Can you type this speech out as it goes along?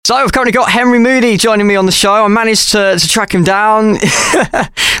So I've currently got Henry Moodie joining me on the show. I managed to track him down.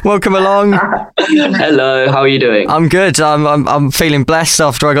 Welcome along. Hello, how are you doing? I'm good. I'm feeling blessed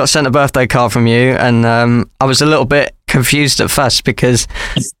after I got sent a birthday card from you, and I was a little bit confused at first because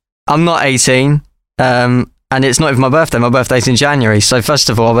I'm not 18, and it's not even my birthday. My birthday's in January. So first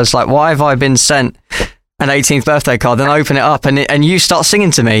of all, I was like, why have I been sent an 18th birthday card? Then I open it up and you start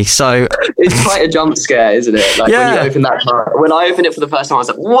singing to me. So it's quite a jump scare, isn't it? Like when you open that card. When I opened it for the first time, I was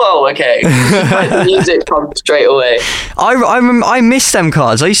like, whoa, okay. Like, the music comes straight away. I miss them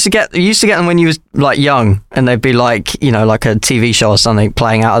cards. I used to get them when you was like young, and they'd be like, you know, like a TV show or something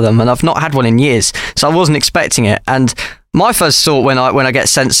playing out of them, and I've not had one in years, so I wasn't expecting it. And my first thought when I get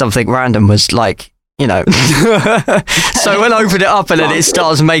sent something random was like, you know, so when I opened it up and then it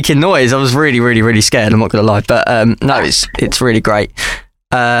starts making noise, I was really, really, really scared. I'm not gonna lie, but no, it's really great.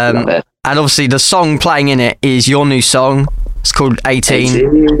 And obviously the song playing in it is your new song. It's called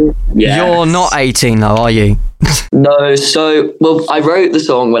 18. Yes. You're not 18 though, are you? No, well, I wrote the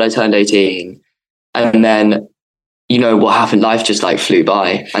song when I turned 18, and then, you know what happened? Life just like flew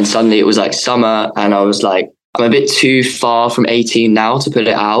by, and suddenly it was like summer, and I was like, I'm a bit too far from 18 now to put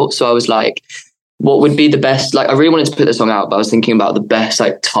it out. So I was like, what would be the best, like, I really wanted to put the song out, but I was thinking about the best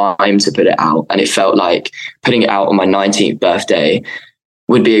like time to put it out, and it felt like putting it out on my 19th birthday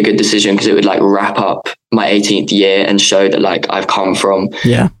would be a good decision, because it would like wrap up my 18th year and show that like I've come from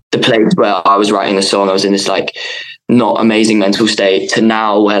the place where I was writing the song, I was in this like not amazing mental state, to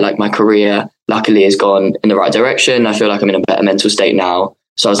now where like my career luckily has gone in the right direction. I feel like I'm in a better mental state now.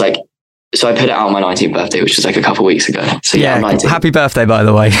 So I was like, so I put it out on my 19th birthday, which was like a couple of weeks ago. So yeah, happy birthday, by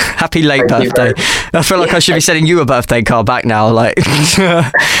the way. Happy late birthday. I feel like I should be sending you a birthday card back now. Like,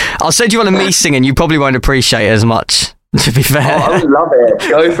 I'll send you one of me singing. You probably won't appreciate it as much, to be fair. Oh, I would love it.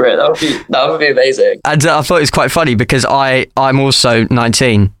 Go for it. That would be amazing. And I thought it was quite funny because I'm also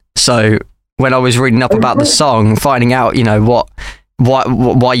 19. So when I was reading up about the song, finding out, you know,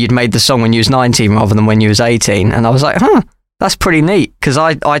 why you'd made the song when you was 19 rather than when you was 18, and I was like, that's pretty neat, because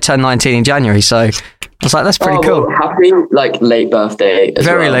I turned 19 in January, so I was like, that's pretty cool. Well, happy like late birthday as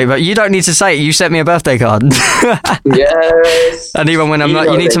Very well. late, but you don't need to say it. You sent me a birthday card. Yes. And even when I'm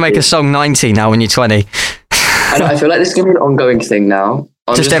not, you need to make a song 90 now when you're 20. And I feel like this is going to be an ongoing thing now.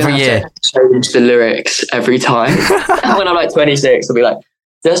 I'm just every year. Change the lyrics every time. When I'm like 26, I'll be like,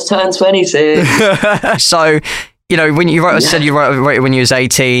 just turned 26. So, you know, when you said you wrote it when you was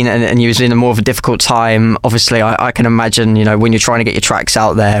 18 and you was in a more of a difficult time. Obviously, I can imagine, you know, when you're trying to get your tracks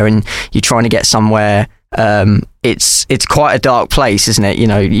out there and you're trying to get somewhere, it's quite a dark place, isn't it? You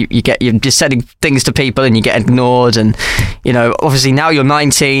know, you're just sending things to people and you get ignored. And, you know, obviously now you're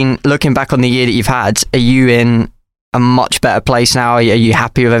 19, looking back on the year that you've had, are you in a much better place now? Are you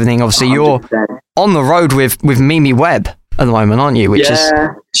happy with everything? Obviously, 100%. You're on the road with Mimi Webb at the moment, aren't you?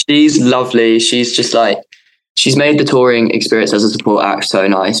 She's lovely. She's just like, she's made the touring experience as a support act so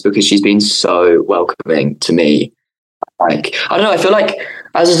nice, because she's been so welcoming to me. Like, I don't know, I feel like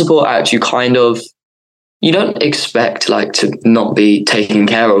as a support act, you don't expect like to not be taken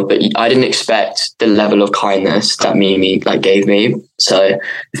care of, but I didn't expect the level of kindness that Mimi like gave me. So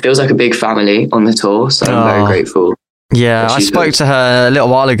it feels like a big family on the tour. So I'm very grateful. Yeah, I spoke to her a little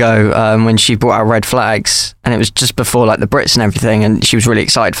while ago when she brought out Red Flags, and it was just before like the Brits and everything, and she was really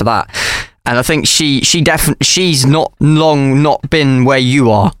excited for that. And I think she's not long not been where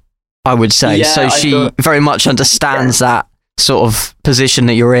you are, I would say. Yeah, so she very much understands that sort of position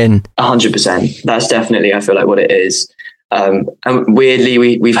that you're in. 100%. That's definitely, I feel like, what it is. And weirdly,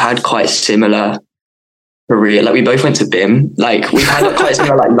 we've had quite similar career. Like, we both went to BIM. Like, we've had quite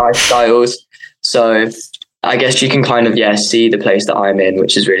similar like lifestyles. So I guess you can kind of see the place that I'm in,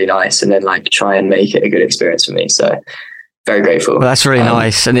 which is really nice, and then like try and make it a good experience for me. So very grateful. Well, that's really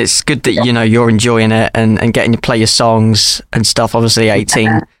nice, and it's good that you know you're enjoying it and getting to play your songs and stuff. Obviously, 18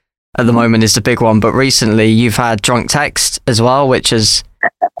 at the moment is the big one, but recently you've had Drunk Text as well, which is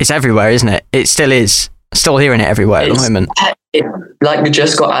it's everywhere, isn't it? It still is. Still hearing it everywhere at the moment. It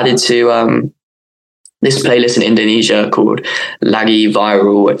just got added to this playlist in Indonesia called Lagi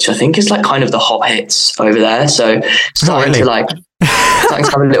Viral, which I think is like kind of the hot hits over there. So starting to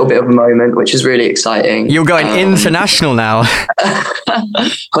have a little bit of a moment, which is really exciting. You're going international now.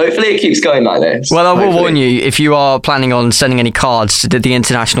 Hopefully it keeps going like this. Well, I will warn you, if you are planning on sending any cards, the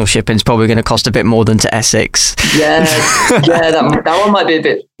international shipping's probably going to cost a bit more than to Essex. Yeah, that one might be a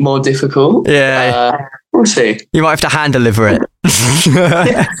bit more difficult. Yeah. We'll see. You might have to hand deliver it.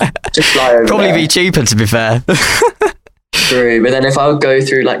 Just fly over Probably there. be cheaper, to be fair. True, but then if I would go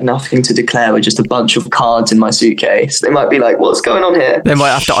through like nothing to declare with just a bunch of cards in my suitcase, they might be like, what's going on here? They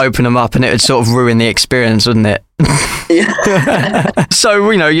might have to open them up and it would sort of ruin the experience, wouldn't it? Yeah. So,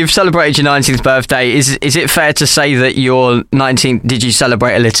 you've celebrated your 19th birthday. Is it fair to say that your 19th, did you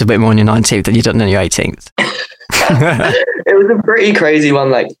celebrate a little bit more on your 19th than you done on your 18th? It was a pretty crazy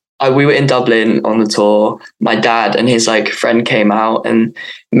one. Like, we were in Dublin on the tour. My dad and his like friend came out, and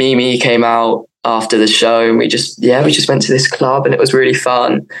Mimi came out after the show, and we just went to this club, and it was really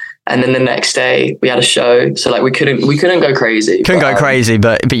fun. And then the next day we had a show, so like we couldn't go crazy.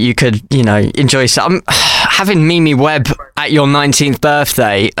 But you could enjoy some. Having Mimi Webb at your 19th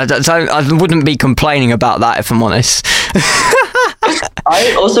birthday, I wouldn't be complaining about that, if I'm honest.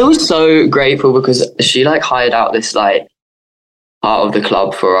 I also was so grateful because she like hired out this like part of the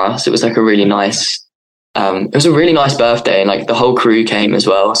club for us. It was like a really nice birthday, and like the whole crew came as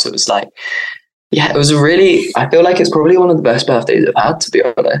well. So it was like, yeah, it was I feel like it's probably one of the best birthdays I've had, to be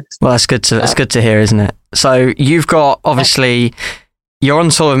honest. Well, that's good to hear, isn't it? So you've got, obviously, you're on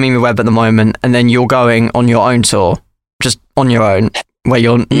tour with Mimi Webb at the moment, and then you're going on your own tour, just on your own, where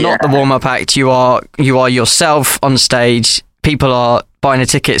you're not the warm-up act. You are yourself on stage. People are buying a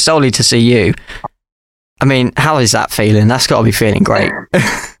ticket solely to see you. I mean, how is that feeling? That's got to be feeling great.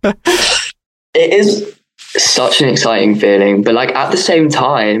 It is such an exciting feeling, but like at the same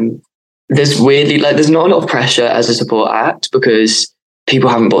time, there's not a lot of pressure as a support act because people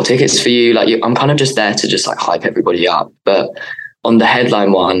haven't bought tickets for you. Like I'm kind of just there to just like hype everybody up. But on the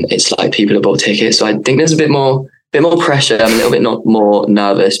headline one, it's like people have bought tickets, so I think there's a bit more pressure. I'm a little bit more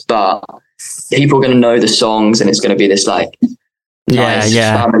nervous, but people are going to know the songs, and it's going to be this like nice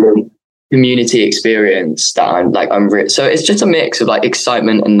family community experience that so it's just a mix of like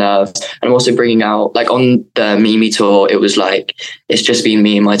excitement and nerves. And I'm also bringing out, like, on the Mimi tour, it was like it's just been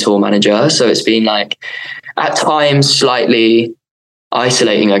me and my tour manager, so it's been like at times slightly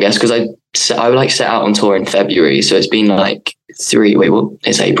isolating, I guess, because I like set out on tour in February, so it's been like it's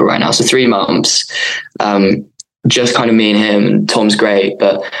April right now, so 3 months, just kind of me and him, and Tom's great.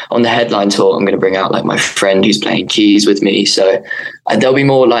 But on the headline tour, I'm going to bring out like my friend who's playing keys with me. So there'll be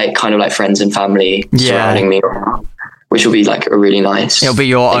more like kind of like friends and family surrounding me, which will be like a really nice. It'll be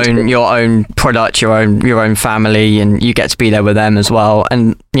your own product, your own family, and you get to be there with them as well.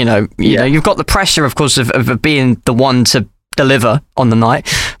 And you've got the pressure, of course, of being the one to deliver on the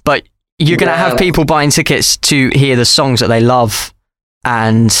night, but you're going to have people buying tickets to hear the songs that they love,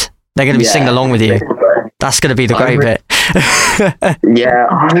 and they're going to be singing along with you. That's going to be the great bit. Yeah,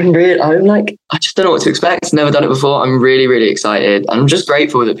 I'm like, I just don't know what to expect. Never done it before. I'm really, really excited. I'm just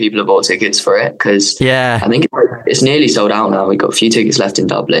grateful that people have bought tickets for it, because I think it's nearly sold out now. We've got a few tickets left in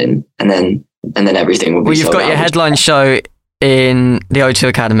Dublin, and then everything will be sold out. Well, you've got your headline show in the O2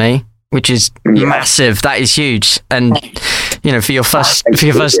 Academy, which is massive. That is huge. And for your first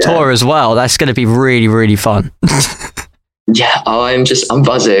tour as well, that's going to be really, really fun. Yeah, I'm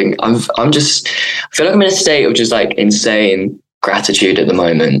buzzing. I feel like I'm in a state of just like insane gratitude at the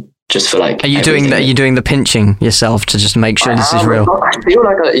moment, just for like. Are you doing the pinching yourself to just make sure this is real? I feel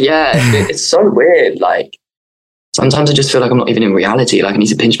like it's so weird. Like sometimes I just feel like I'm not even in reality. Like I need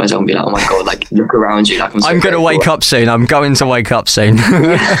to pinch myself and be like, oh my god, like look around you. Like I'm going to wake up soon. I'm going to wake up soon.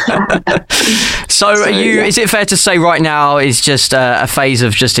 So is it fair to say right now is just a phase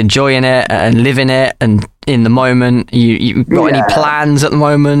of just enjoying it and living it and in the moment? You got any plans at the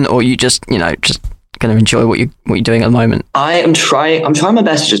moment, or you just going to enjoy what you're doing at the moment? I'm trying my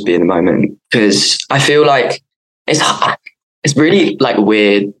best to just be in the moment, because I feel like it's really like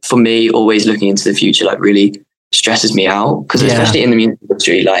weird for me. Always looking into the future like really stresses me out, because especially in the music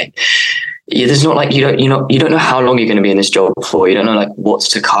industry, like there's not like you don't know how long you're going to be in this job for. You don't know like what's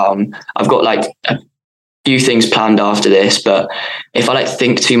to come. I've got like a few things planned after this, but if I like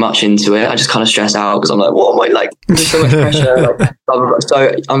think too much into it, I just kind of stress out, because I'm like, what am I like? There's so much pressure.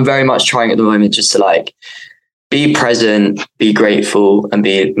 So I'm very much trying at the moment just to like be present, be grateful, and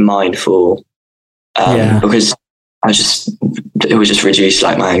be mindful, because it would just reduce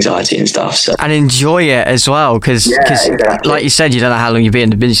like my anxiety and stuff. So. And enjoy it as well, because exactly. Like you said, you don't know how long you'll be in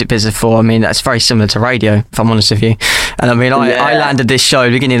the music business for. I mean, that's very similar to radio, if I'm honest with you. And I mean, I landed this show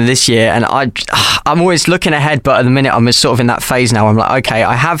beginning of this year, and I'm always looking ahead, but at the minute I'm sort of in that phase now. I'm like, okay,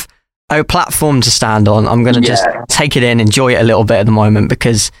 I have a platform to stand on. I'm going to just take it in, enjoy it a little bit at the moment,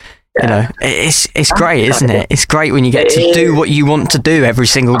 because it's great, isn't it? It's great when you get to do what you want to do every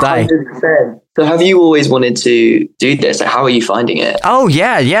single day. 100%. So have you always wanted to do this? Like, how are you finding it? Oh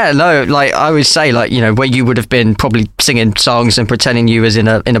yeah. No, like I would say, like, where you would have been probably singing songs and pretending you was in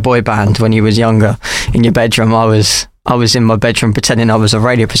a boy band when you was younger in your bedroom. I was I was in my bedroom pretending I was a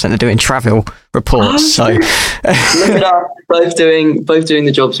radio presenter doing travel reports. So look at us, both doing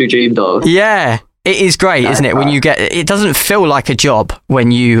the jobs we dreamed of. Yeah, it is great, isn't it? When you get, it doesn't feel like a job when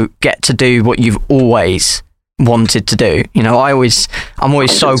you get to do what you've always wanted to do. You know, I'm always 100%.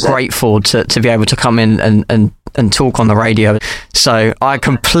 So grateful to be able to come in and talk on the radio. So I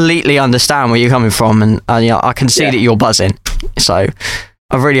completely understand where you're coming from, and you know, I can see that you're buzzing. So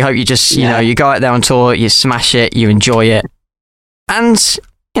I really hope you just, you know, you go out there on tour, you smash it, you enjoy it, and,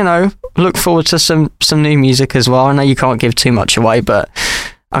 you know, look forward to some new music as well. I know you can't give too much away, but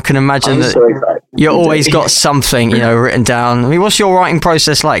I can imagine that you always got something, you know, written down. I mean, what's your writing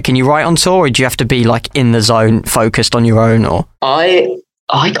process like? Can you write on tour, or do you have to be like in the zone, focused on your own? Or I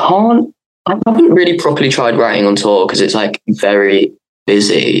haven't really properly tried writing on tour because it's like very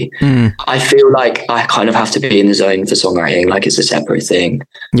busy. I feel like I kind of have to be in the zone for songwriting, like it's a separate thing.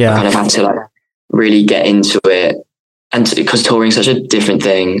 I kind of have to like really get into it, and because touring is such a different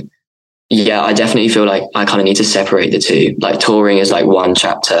thing. I definitely feel like I kind of need to separate the two. Like touring is like one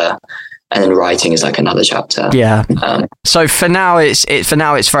chapter, and then writing is like another chapter. So for now it's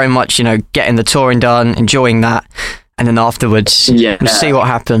very much, you know, getting the touring done, enjoying that, and then afterwards, we'll see what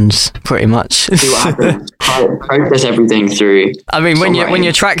happens, pretty much. See what happens. Process everything through. I mean, when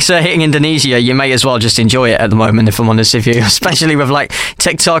your tracks are hitting Indonesia, you may as well just enjoy it at the moment, if I'm honest with you. Especially with like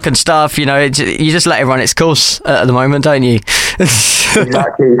TikTok and stuff, you know, you just let it run its course at the moment, don't you?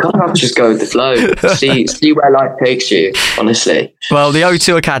 Exactly. You can't have to just go with the flow. See where life takes you, honestly. Well, the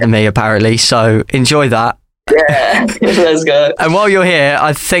O2 Academy, apparently, so enjoy that. Yeah, let's go. And while you're here,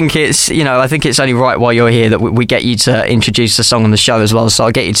 I think it's only right while you're here that we get you to introduce the song on the show as well. So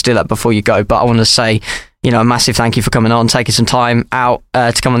I'll get you to do that before you go. But I want to say, you know, a massive thank you for coming on, taking some time out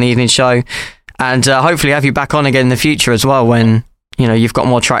to come on the evening show, and hopefully have you back on again in the future as well when, you know, you've got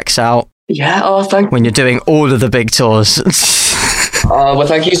more tracks out. Yeah. Oh, thank you. When you're doing all of the big tours. Well,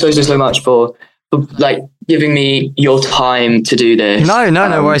 thank you so much for like giving me your time to do this.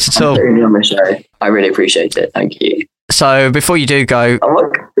 No worries at all. On the show. I really appreciate it. Thank you. So before you do go,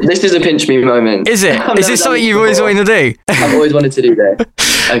 this is a pinch me moment. Is it? Is this something you've always wanted to do? I've always wanted to do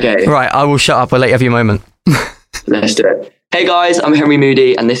this. Okay. Right, I will shut up. I'll let you have your moment. Let's do it. Hey guys, I'm Henry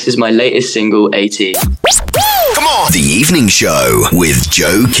Moodie, and this is my latest single, 18. Come on! The Evening Show with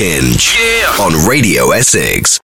Joe Kinch on Radio Essex.